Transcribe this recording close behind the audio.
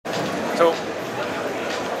So,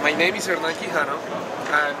 my name is Hernan Quijano,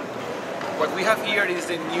 and what we have here is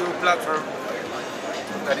the new platform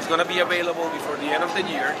that is going to be available before the end of the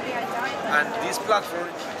year. And this platform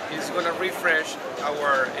is going to refresh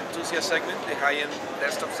our enthusiast segment, the high-end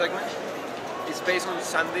desktop segment. It's based on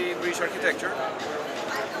Sandy Bridge architecture,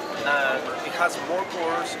 and it has more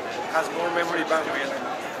cores, has more memory bandwidth,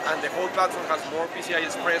 and the whole platform has more PCI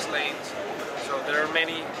Express lanes. So there are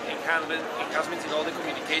many enhancements in all the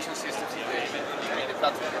communication systems in the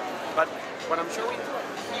platform. But what I'm showing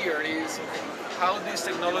here is how these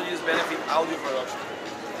technologies benefit audio production.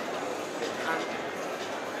 And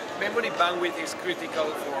memory bandwidth is critical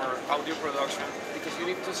for audio production because you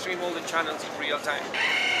need to stream all the channels in real time.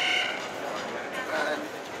 And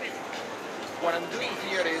what I'm doing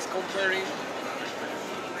here is comparing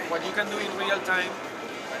what you can do in real time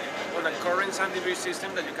on a current Sandy Bridge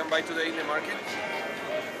system that you can buy today in the market.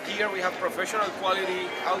 Here we have professional quality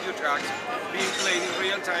audio tracks being played in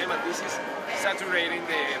real time, and this is saturating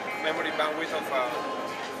the memory bandwidth of a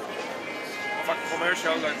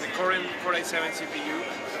commercial, like the current Core i7 CPU.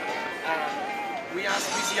 We asked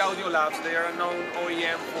PC Audio Labs, they are a known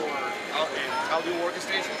OEM for audio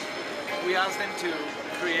workstations. We asked them to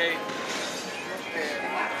create,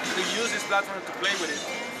 to use this platform to play with it.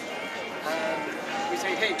 And we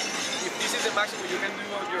say, hey, if this is the maximum you can do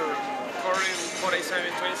on your current Core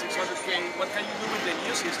i7 2600K, what can you do with the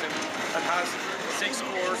new system that has 6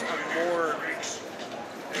 cores and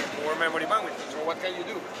more memory bandwidth? So what can you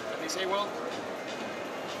do? And they say, well,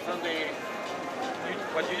 from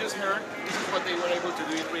what you just heard, this is what they were able to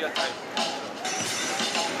do in real time.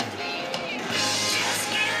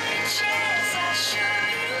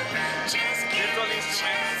 Virtual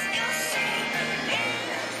instruments.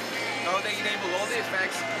 Now they enable all the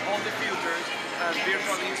effects, all the filters, and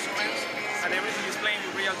virtual instruments, and everything is playing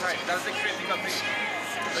in real time. That's the critical thing.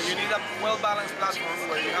 So you need a well-balanced platform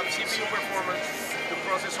where you have CPU performance to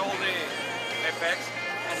process all the effects,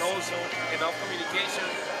 and also enough communication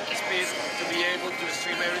speed to be able to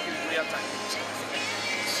stream everything in real time.